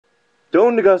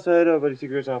Don't negotiate but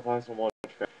CTchrisify some more.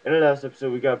 In the last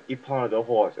episode, we got Ipana the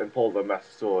horse and pulled the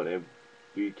master sword, and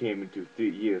we came into 3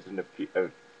 years in the 3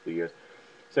 years,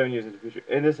 7 years in the future.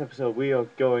 In this episode, we are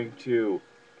going to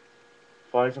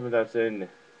find something that's in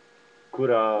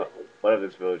Kura, whatever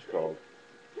this village is called.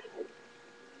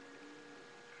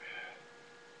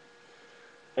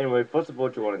 Anyway, first of all,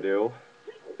 what you want to do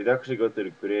is actually go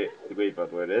through the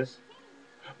graveyard where it is.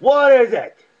 What is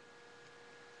it?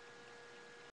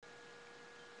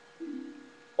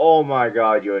 Oh my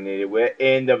god, you're an idiot. We're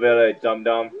in the village,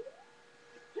 dum-dum.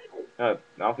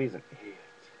 Now he's an idiot.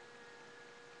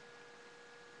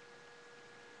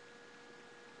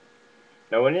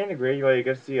 Now when you're in the graveyard, you're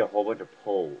gonna see a whole bunch of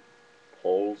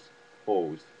poles.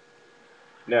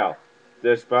 Now,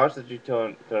 there's spots that you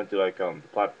turn into like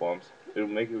platforms. It'll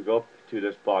make you go up to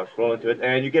this box, roll into it,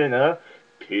 and you get another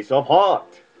piece of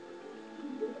heart.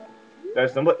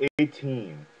 That's number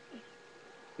 18.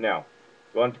 Now,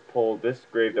 going to pull this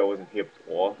grave that wasn't here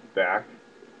before back.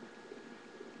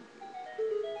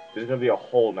 There's gonna be a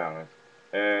hole down it,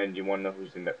 and you wanna know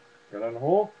who's in there. Go down the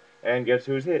hole, and guess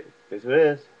who's hit? Guess who it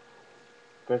is?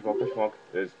 Question mark.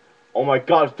 There's. Oh my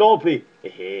God, it's Dolphy!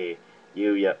 Hey,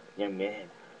 you young man.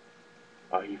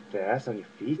 Are you fast on your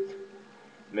feet?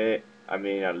 I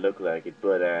may not look like it,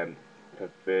 but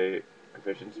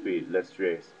proficient speed. Let's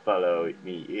race. Follow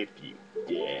me if you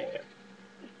dare.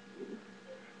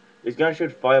 He's gonna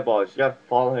shoot fireballs. You gotta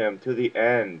follow him to the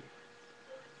end.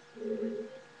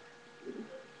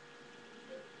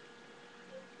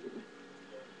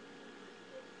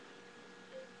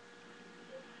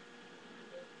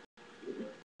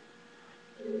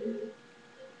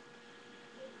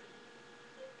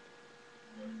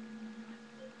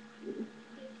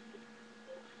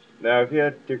 Now, if you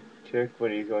had to check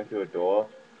when he's going through a door,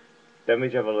 that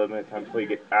means you have a limited time before you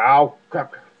get. Ow!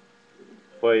 Crap!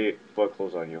 Before it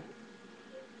close on you.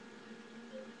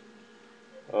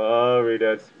 Oh,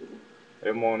 readers.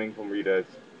 Good morning from readers.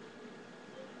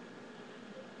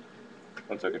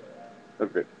 1 second.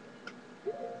 Okay.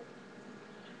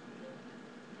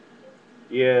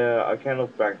 Yeah, I can't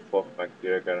look back and forth with my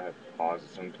computer. I gotta have to pause it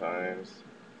sometimes.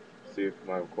 See if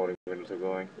my recording windows are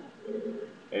going.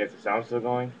 And if the sound's still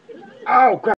going.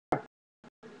 Ow! Crap!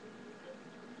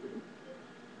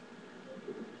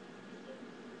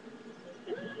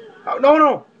 Oh,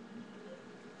 no!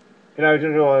 Can I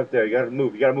just go up there? You gotta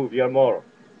move, you gotta move.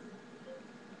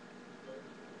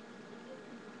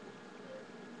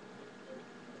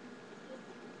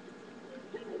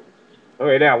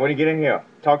 Okay, now, when you get in here,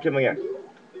 talk to him again.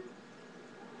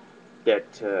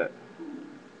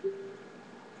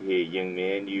 Hey, young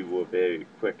man, you were very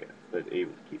quick, but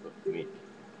able to keep up with me.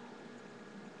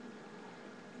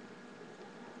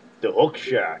 The hook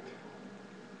shot.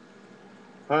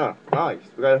 Huh, nice.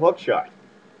 We got a hook shot.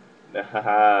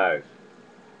 Nice.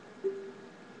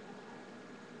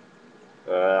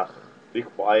 Ugh, be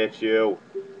quiet, you.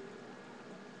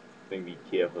 Think be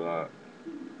careful, huh?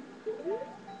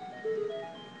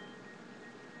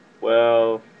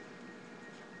 Well,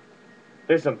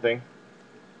 here's something.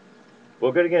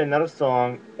 We're gonna get another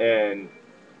song and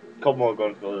a couple more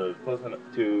going close enough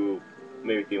to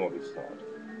maybe 3 more pieces on.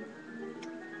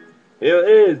 Here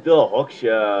is the hook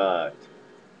shot.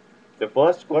 The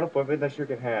first one appointment that you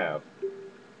can have.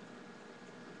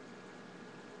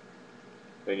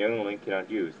 The young Link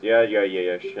cannot use. Yeah,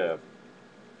 shut up.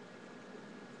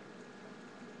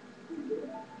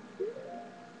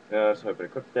 So I'm gonna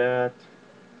equip that.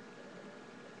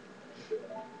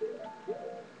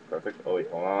 Perfect. Oh wait,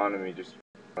 hold on, let me just,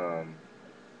 there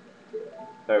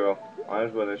we go.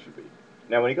 That's where that should be.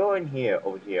 Now when you go in here,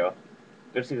 over here, you're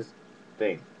gonna see this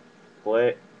thing.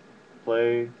 Play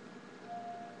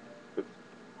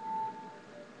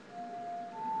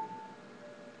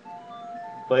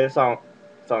a song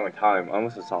like time. I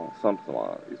almost a song something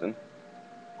for some reason.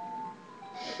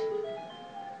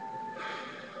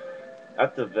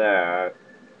 After that,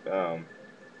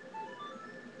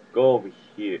 go over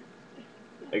here.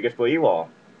 And guess where you are?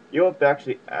 You're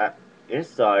actually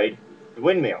inside the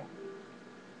windmill.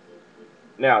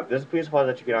 Now, there's a piece of part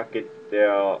that you cannot get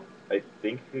there. I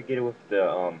think you could get it with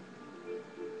the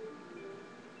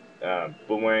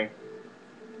boomerang,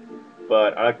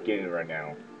 but I'm not getting it right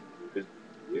now. Cause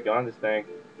you got on this thing.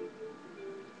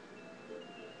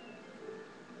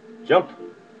 Jump.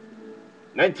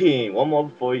 19. One more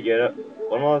before you get it.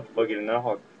 One more before you get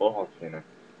another full hawk cannon.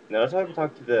 Now let's have to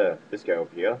talk to this guy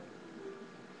over here.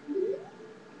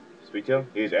 Speak to him.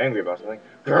 He's angry about something.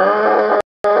 Grrr!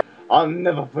 I'll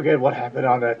never forget what happened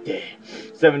on that day.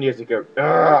 7 years ago.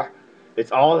 Grrr!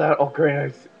 It's all that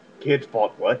Ocarina's kid's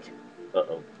fault. What?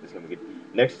 Uh-oh. This is gonna be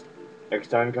good. Next Next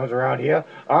time he comes around here,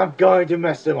 I'm going to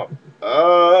mess him up.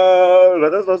 But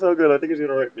that's not so good. I think he's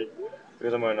gonna rape me.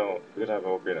 Because I'm gonna know. Because I have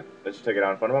an Ocarina. Let's just take it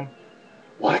out in front of him.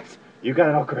 What? You got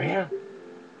an Ocarina?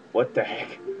 What the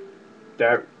heck?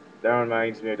 That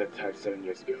reminds me of the time 7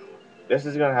 years ago. This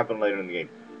is gonna happen later in the game.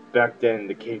 Back then,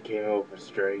 the kid came over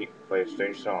play a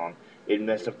strange song. It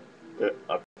messed up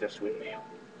this windmill.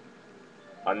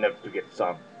 I'll never forget the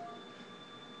song.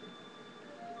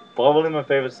 Probably my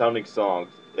favorite sounding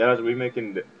songs. It has a remake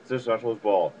in Sister Natural's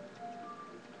Ball.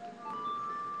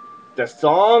 The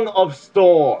Song of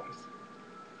Storms.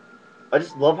 I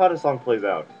just love how the song plays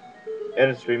out. And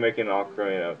it's remaking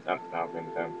Ocarina of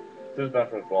Time. Sister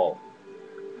Natural's Ball.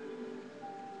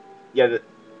 Yeah,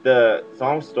 the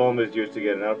song Storm is used to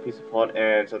get another piece of pot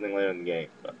and something later in the game.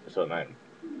 So 9.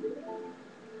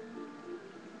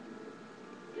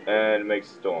 And it makes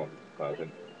Storm.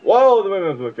 Whoa, the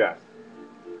windmill's moving fast.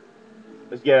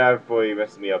 Let's get out before he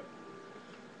messes me up.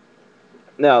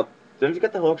 Now, since you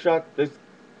got the hook shot,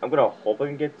 I'm gonna hope I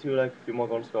can get to like a few more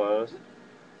golden skalletast.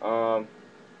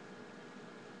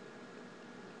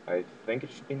 I think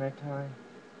it should be nighttime.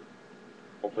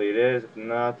 Hopefully it is. If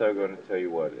not, I'm gonna tell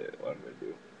you what I'm gonna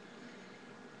do.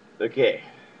 Okay.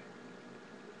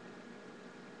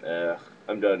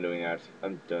 I'm done doing that.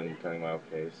 I'm done telling my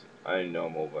case. I know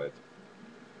I'm over it.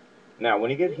 Now, when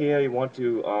you get here, you want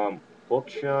to hook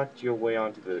shot your way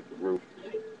onto the roof.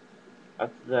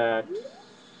 After that,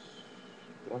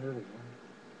 what are we doing?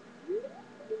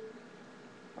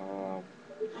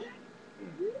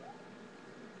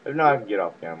 If not, I can get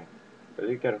off camera. But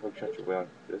you gotta hook shot your way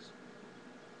onto this.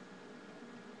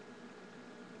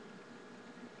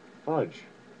 Fudge.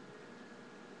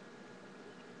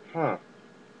 Huh.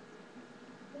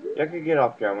 Yeah, I could get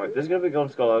off camera. There's gonna be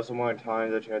golden skalletast some more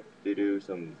times that you have to do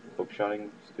some hook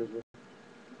shotting skills with.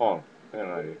 Hold on. I got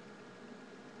an idea.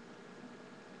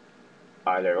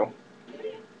 Alright, there we go.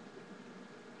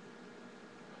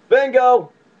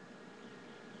 Bingo!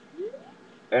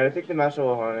 And I think the master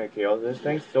will harness KO this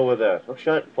thing. So with a hook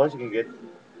shot, plus you can get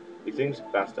these things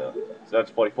faster. So that's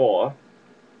 44.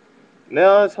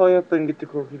 Now let's hurry up and get to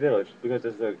Cookie Village, because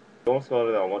there's a golden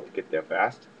skalletast that I want to get there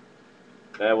fast.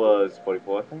 That was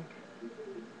 44, I think.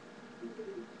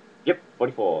 Yep,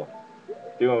 44.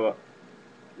 Do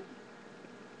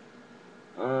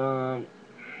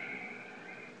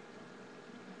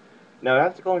now I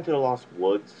have to go into the Lost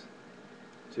Woods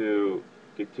to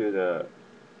get to the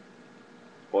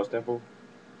boss temple.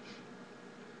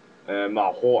 And my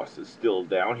horse is still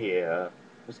down here.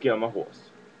 Let's get on my horse.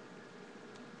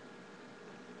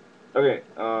 Okay,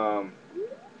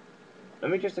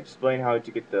 let me just explain how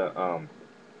to get the,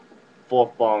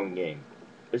 fourth ball in game.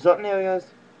 In certain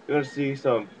areas, you're gonna see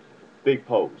some big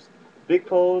pose. Big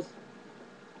pose,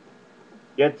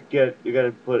 you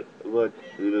gotta put,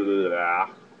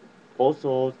 post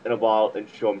souls in a ball and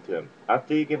show them to him.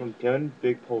 After you give him 10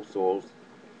 big post souls,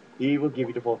 he will give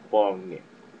you the fourth ball in game.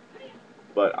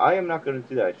 But I am not going to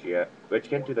do that yet. But you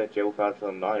can't do that yet without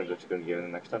some 9 that you're going to get in the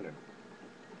next thunder.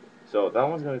 So that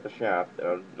one's going to be the shaft, and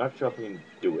I'm not sure if I can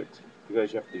do it.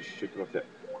 Because you have to shoot them with it.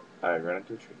 I ran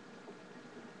into a tree.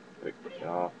 Wait, get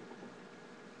off.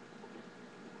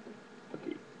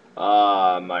 Okay.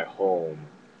 My home.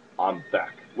 I'm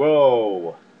back.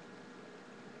 Whoa!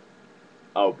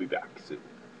 I'll be back soon.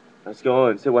 Let's go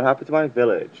and see what happened to my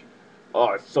village.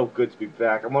 Oh, it's so good to be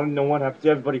back. I want to know what happened to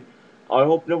everybody. I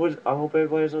hope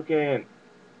everybody's okay. And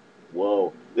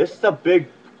whoa, this is a big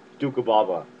Duke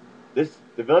Baba. The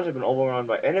village has been overrun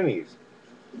by enemies.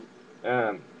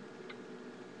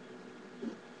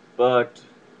 But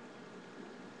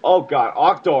oh god,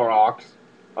 Octorox.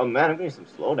 Oh man, I'm getting some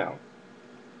slowdown.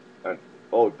 And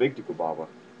oh, big Duke Baba.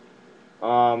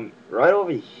 Right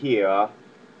over here.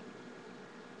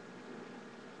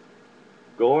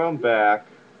 Go around back.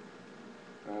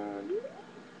 And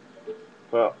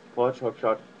put a hook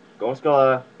shot. Go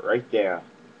Scholar right there.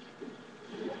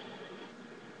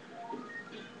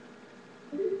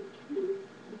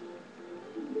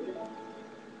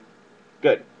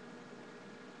 Good.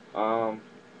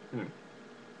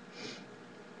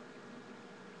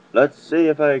 Let's see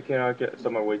if I can get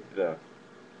some of my way to the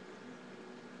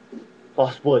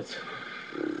Lost Woods.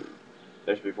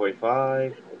 There should be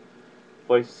 45,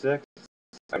 46.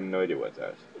 I have no idea what's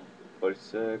that.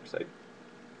 46.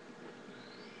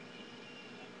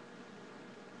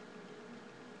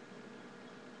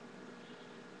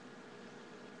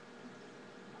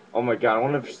 Oh my god, I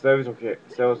wonder if Sarah's okay.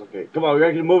 Sarah's okay. Come on, we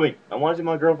gotta get moving. I want to see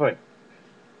my girlfriend.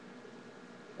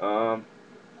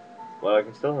 Well, I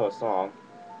can still have a song.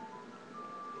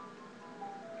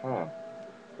 Huh.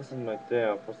 Listen right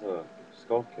there, plus the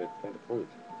skull kid playing the flute.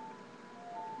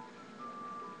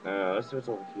 Let's see what's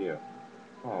over here.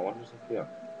 Oh, I wonder what's up here.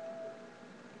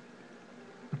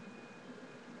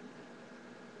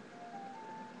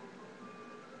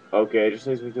 Okay, it just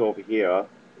leads me to over here.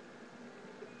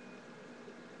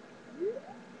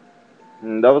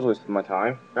 That was a waste of my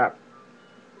time. Crap.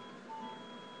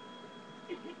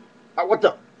 Oh, what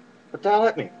the hell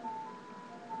hit me?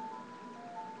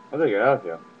 I gotta get out of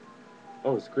here.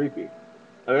 Oh, it's creepy.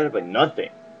 I got hit by nothing.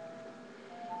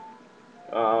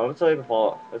 Let's not even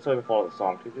follow the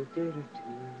song.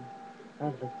 I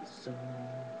love this song.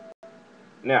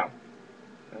 Now,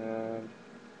 no,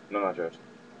 not yours.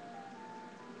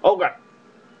 Oh god!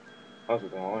 I was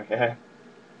going. Yeah.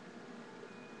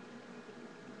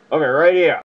 Okay, right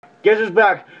here. Guess who's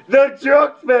back? The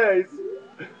Joke Face!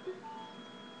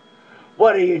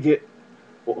 What are you doing?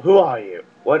 Who are you?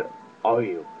 What are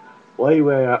you? Why are you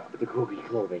wearing the cookie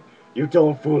clothing? You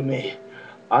don't fool me.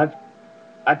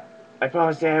 I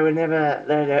promised I would never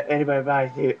let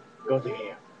anybody go through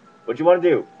here. What you want to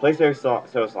do? Play Sarah's song.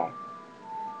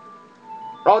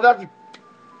 Oh, that's...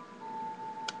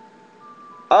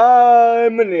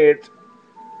 I'm an it.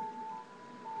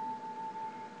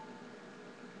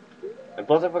 And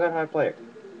plus I forgot how to play it.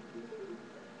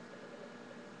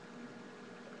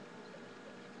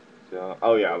 So,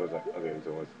 oh yeah, I was like, okay, so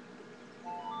it was.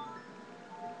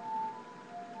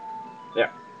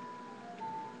 Yeah.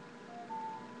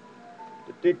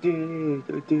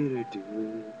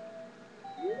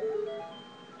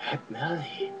 That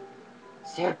melody.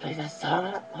 Sarah plays that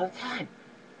song all the time.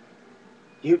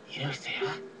 You know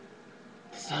Sarah?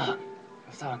 The song.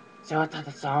 Sarah taught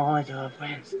the song only to her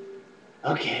friends.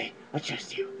 Okay, I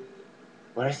trust you.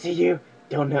 When I see you,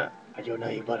 I don't know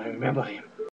you, but I remember him.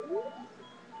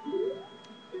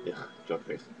 Ugh, joke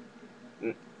face.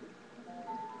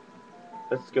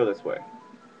 Let's go this way.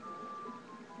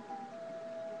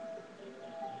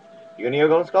 You're gonna go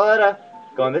golden skalletast.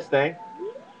 Go on this thing.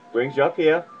 Brings you up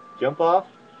here. Jump off.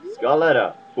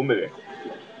 Skalletast. Boom, baby.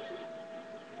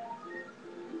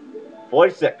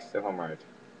 46, if I'm right.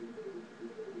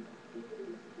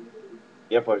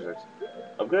 Yeah, 46.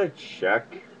 I'm gonna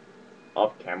check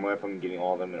off camera if I'm getting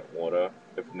all of them in order.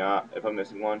 If not, if I'm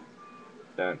missing one,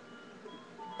 then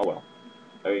oh well.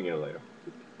 I can get it later.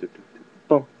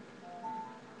 Boom.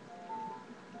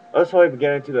 Let's probably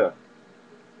get into the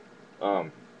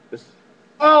this.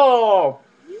 Oh,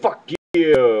 fuck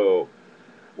you.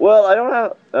 Well, I don't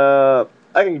have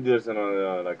I can do this in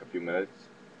like a few minutes.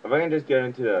 If I can just get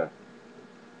into the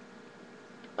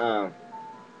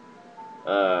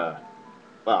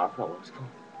well, I forgot what it's called.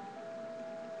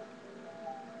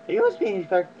 It always being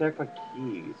attacked by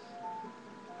keys.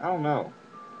 I don't know.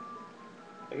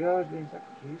 It always being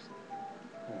attacked by keys.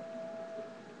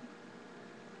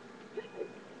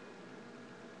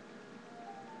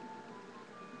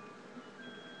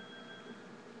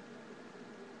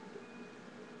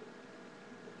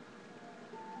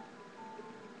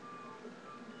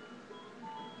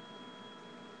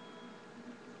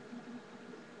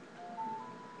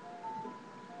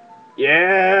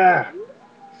 Yeah!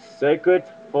 Sacred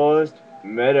Forest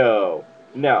Meadow.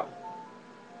 Now,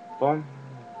 fun.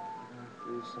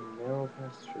 Do some narrow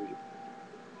passage.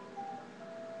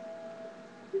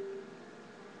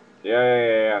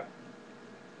 Yeah.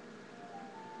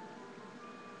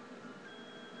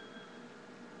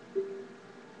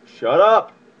 Shut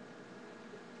up!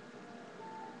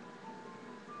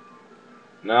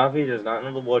 Navi does not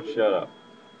know the word shut up.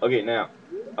 Okay, now,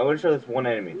 I'm gonna show this one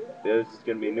enemy. There's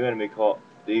gonna be a new enemy called,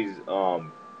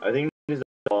 I think these are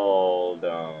called,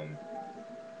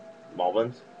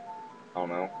 Moblins? I don't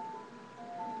know.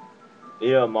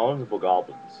 Yeah, Moblins and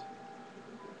goblins.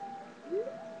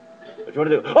 What you wanna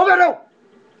do? Oh, no!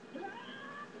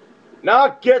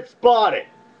 Not get spotted!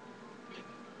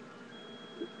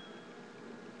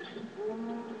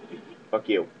 Fuck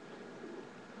you.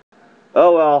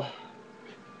 Oh well.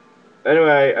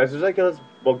 Anyway, as soon as I kill this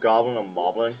goblin or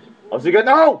moblin, I'll see you guys.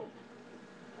 No!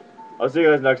 I'll see you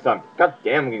guys next time. God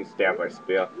damn, I'm getting stabbed by a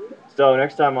spear. So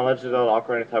next time on Legend of Zelda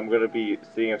Ocarina of Time, I'm gonna be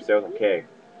seeing if Sarah's okay.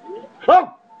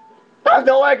 Oh! There's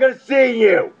no way I'm gonna see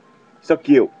you! So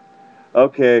cute.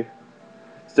 Okay.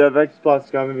 So if I spot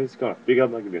Scott, maybe it's gonna big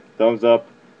up, give me a thumbs up,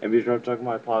 and be sure to check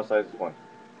my apologize this one.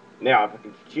 Now, if I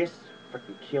can just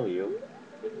freaking kill you.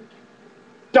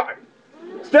 Die!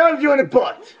 Stab you in the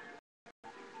butt!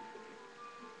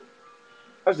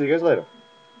 I'll see you guys later.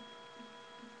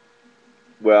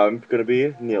 Well, I'm gonna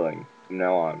be kneeling from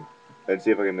now on. And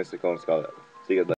see if I can miss the golden scarlet. See you guys later.